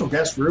my special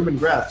guest, Ruben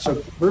Greth.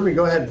 So, Ruben,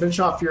 go ahead and finish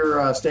off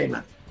your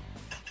statement.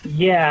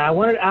 Yeah, I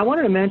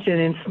wanted to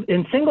mention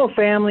in single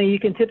family, you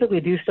can typically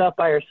do stuff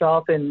by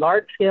yourself. In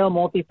large scale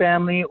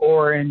multifamily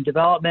or in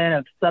development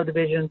of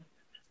subdivisions,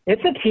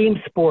 it's a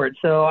team sport.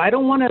 So I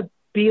don't want to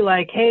be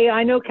like, hey,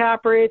 I know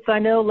cap rates, I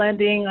know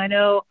lending, I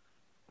know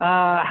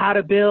how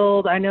to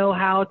build, I know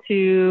how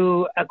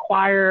to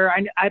acquire.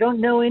 I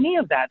don't know any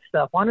of that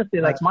stuff,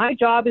 honestly. Like my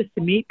job is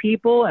to meet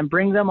people and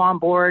bring them on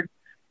board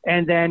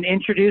and then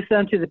introduce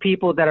them to the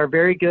people that are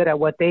very good at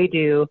what they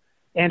do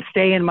and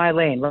stay in my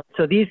lane.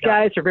 So these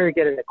guys are very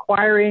good at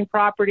acquiring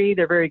property.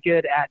 They're very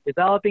good at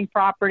developing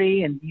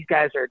property. And these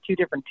guys are two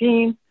different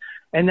teams.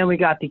 And then we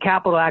got the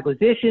capital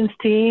acquisitions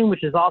team,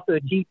 which is also a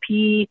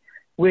GP,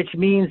 which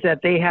means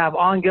that they have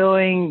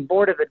ongoing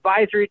board of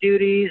advisory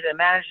duties and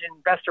managing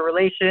investor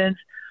relations.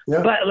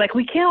 Yeah. But like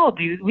we can't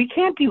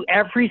do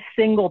every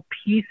single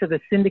piece of a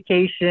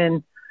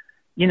syndication,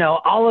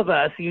 all of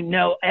us,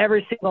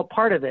 every single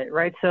part of it,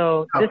 right?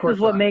 So this is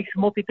what makes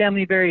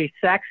multifamily very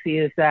sexy,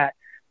 is that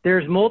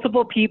there's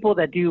multiple people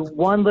that do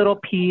one little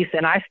piece,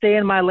 and I stay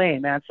in my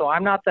lane, man. So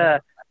I'm not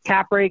the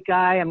cap rate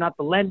guy. I'm not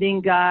the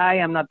lending guy.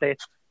 I'm not the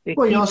key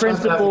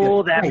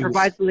principal that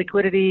provides the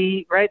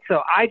liquidity, right?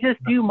 So I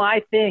just do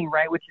my thing,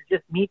 right, which is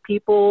just meet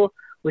people,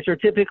 which are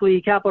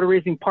typically capital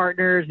raising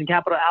partners and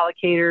capital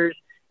allocators,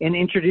 and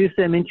introduce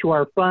them into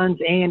our funds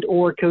and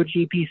or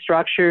co-GP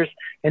structures.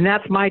 And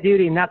that's my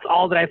duty, and that's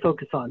all that I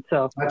focus on.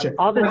 So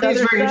all this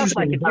other stuff,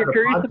 like if you're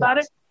curious about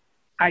it,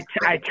 I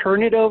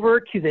turn it over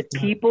to the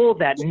people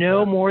that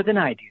know more than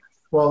I do.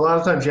 Well, a lot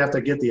of times you have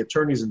to get the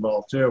attorneys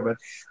involved too. But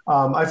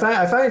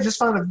I just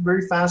found it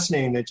very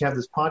fascinating that you have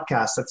this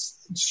podcast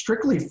that's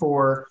strictly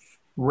for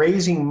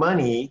raising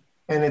money,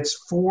 and it's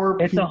for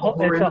people who are in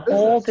the business. It's a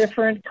whole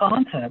different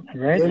concept,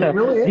 right? So it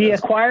really is. The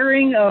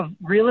acquiring of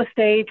real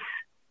estate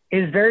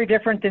is very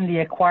different than the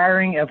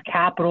acquiring of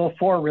capital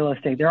for real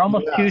estate. They're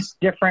almost two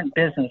different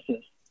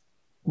businesses.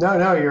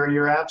 No,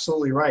 you're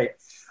absolutely right.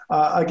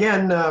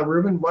 Again,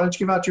 Ruben, why don't you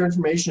give out your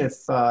information if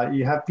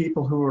you have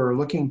people who are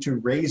looking to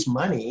raise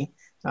money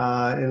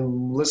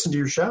and listen to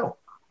your show?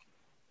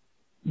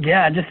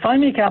 Yeah, just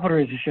find me at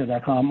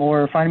capitalraisershow.com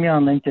or find me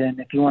on LinkedIn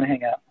if you want to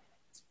hang out.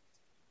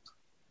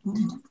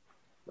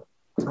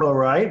 All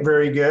right,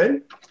 very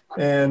good.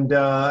 And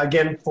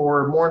again,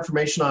 for more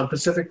information on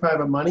Pacific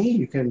Private Money,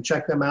 you can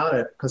check them out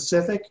at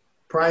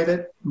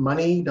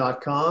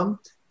pacificprivatemoney.com.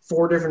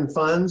 4 different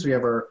funds. We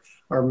have our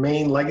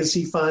main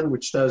legacy fund,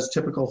 which does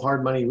typical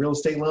hard money real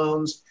estate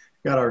loans.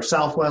 We got our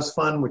Southwest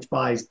fund, which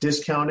buys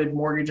discounted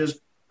mortgages,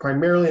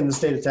 primarily in the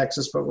state of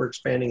Texas, but we're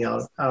expanding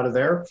out of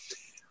there.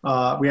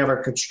 We have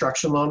our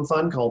construction loan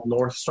fund called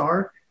North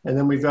Star. And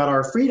then we've got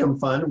our Freedom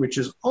Fund, which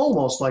is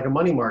almost like a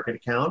money market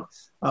account.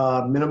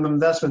 Minimum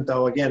investment,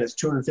 though, again, is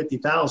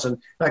 $250,000. In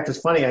fact, it's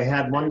funny. I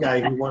had one guy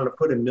who wanted to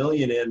put $1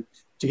 million in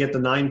to get the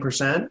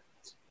 9%.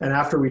 And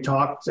after we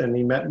talked and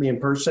he met me in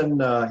person,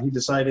 he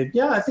decided,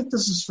 I think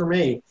this is for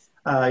me.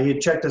 He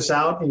had checked us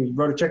out, and he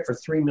wrote a check for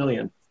 $3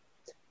 million.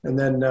 And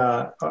then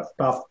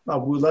about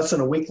less than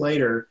a week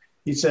later,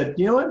 he said,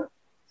 you know what?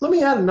 Let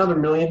me add another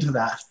 $1 million to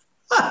that.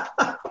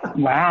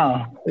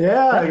 Wow.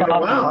 Yeah.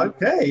 Awesome. Wow.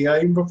 Okay.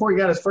 Even before he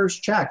got his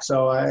first check.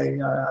 So I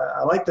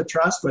like the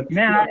trust, but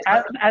man,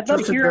 I'd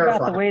love to hear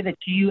about the way that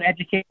you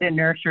educate and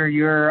nurture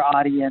your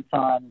audience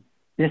on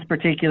this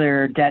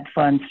particular debt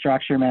fund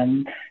structure,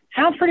 man.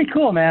 Sounds pretty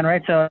cool, man.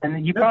 Right. So,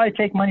 and you probably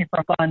take money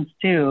from funds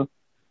too,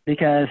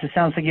 because it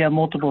sounds like you have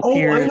multiple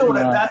tiers. I know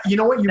that. You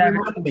know what? You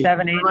reminded me.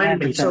 7, 8,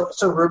 9%.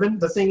 So Ruben,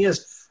 the thing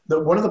is that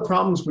one of the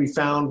problems we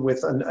found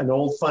with an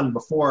old fund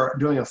before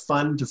doing a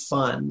fund to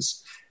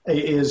funds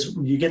is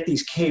you get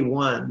these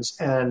K1s,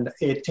 and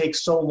it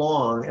takes so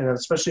long, and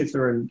especially if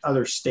they're in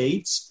other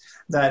states,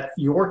 that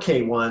your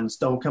K1s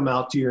don't come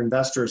out to your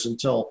investors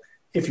until,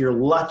 if you're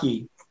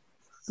lucky,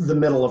 the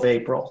middle of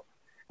April.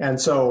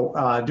 And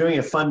so doing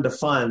a fund to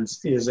funds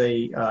is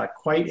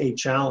quite a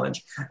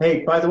challenge.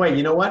 Hey, by the way,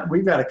 you know what?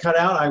 We've got to cut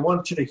out. I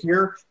want you to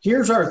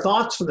here's our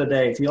thoughts for the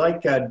day. If you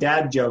like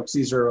dad jokes,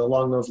 these are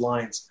along those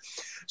lines.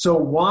 So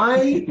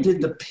why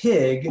did the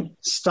pig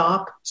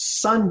stop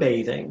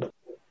sunbathing?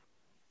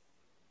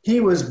 He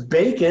was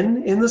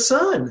baking in the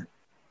sun.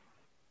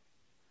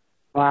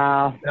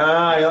 Wow.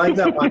 I like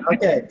that one.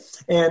 Okay.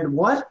 And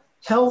what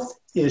health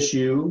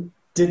issue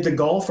did the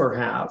golfer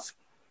have?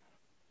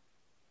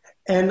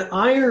 An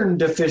iron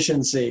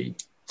deficiency.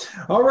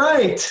 All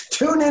right.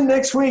 Tune in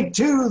next week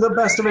to The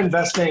Best of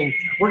Investing.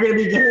 We're going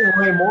to be giving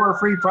away more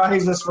free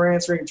prizes for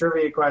answering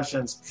trivia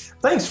questions.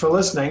 Thanks for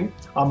listening.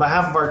 On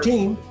behalf of our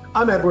team,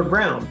 I'm Edward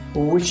Brown.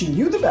 We're wishing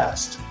you the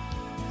best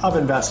of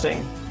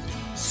investing.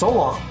 So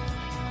long.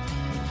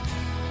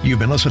 You've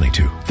been listening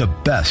to The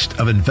Best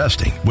of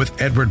Investing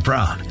with Edward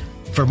Brown.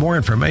 For more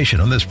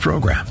information on this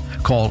program,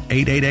 call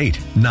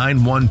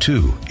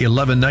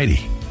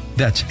 888-912-1190.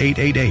 That's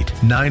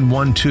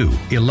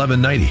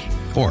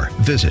 888-912-1190. Or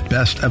visit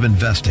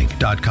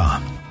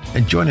bestofinvesting.com.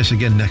 And join us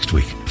again next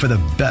week for The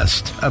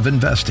Best of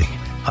Investing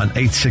on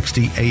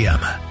 860 AM.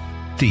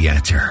 The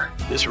Answer.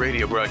 This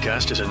radio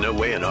broadcast is in no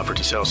way an offer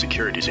to sell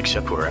securities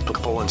except where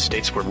applicable in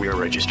states where we are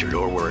registered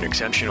or where an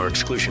exemption or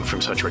exclusion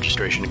from such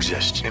registration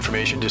exists.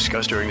 Information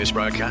discussed during this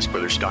broadcast,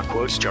 whether stock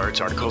quotes,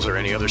 charts, articles, or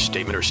any other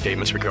statement or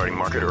statements regarding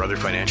market or other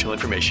financial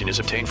information, is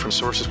obtained from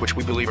sources which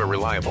we believe are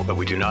reliable, but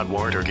we do not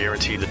warrant or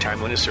guarantee the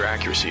timeliness or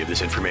accuracy of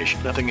this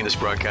information. Nothing in this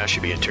broadcast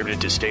should be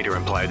interpreted to state or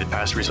imply that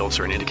past results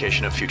are an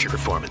indication of future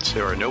performance.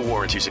 There are no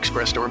warranties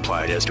expressed or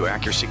implied as to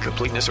accuracy,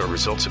 completeness, or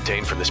results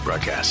obtained from this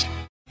broadcast.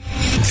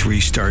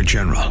 3-star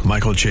General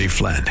Michael J.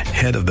 Flynn,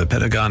 head of the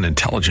Pentagon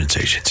Intelligence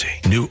Agency,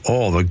 knew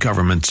all the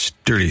government's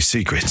dirty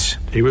secrets.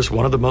 He was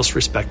one of the most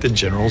respected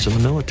generals in the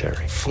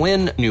military.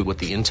 Flynn knew what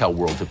the intel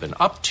world had been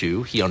up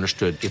to. He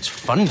understood its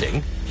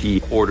funding.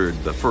 He ordered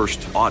the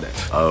first audit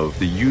of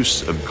the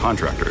use of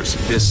contractors.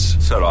 This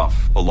set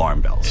off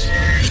alarm bells.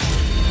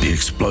 The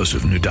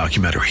explosive new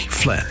documentary,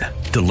 Flynn,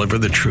 Deliver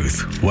the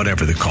Truth,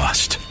 Whatever the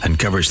Cost,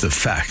 uncovers the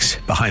facts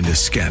behind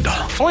this scandal.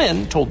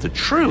 Flynn told the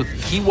truth.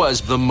 He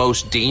was the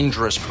most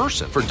dangerous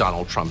person for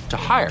Donald Trump to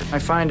hire. I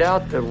find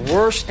out the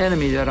worst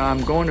enemy that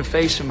I'm going to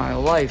face in my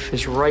life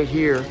is right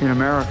here in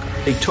America.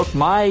 They took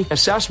my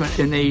assessment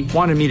and they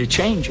wanted me to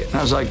change it. And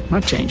I was like, I'm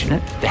not changing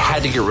it. They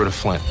had to get rid of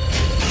Flynn.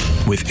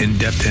 With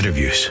in-depth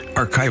interviews,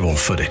 archival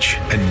footage,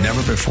 and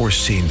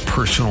never-before-seen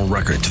personal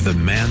records of the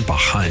man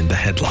behind the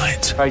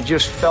headlines. I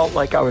just felt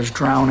like I was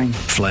drowning.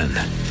 Flynn,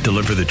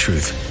 Deliver the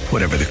Truth,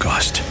 Whatever the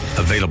Cost.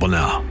 Available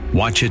now.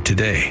 Watch it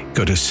today.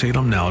 Go to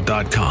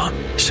salemnow.com.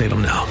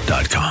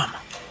 salemnow.com.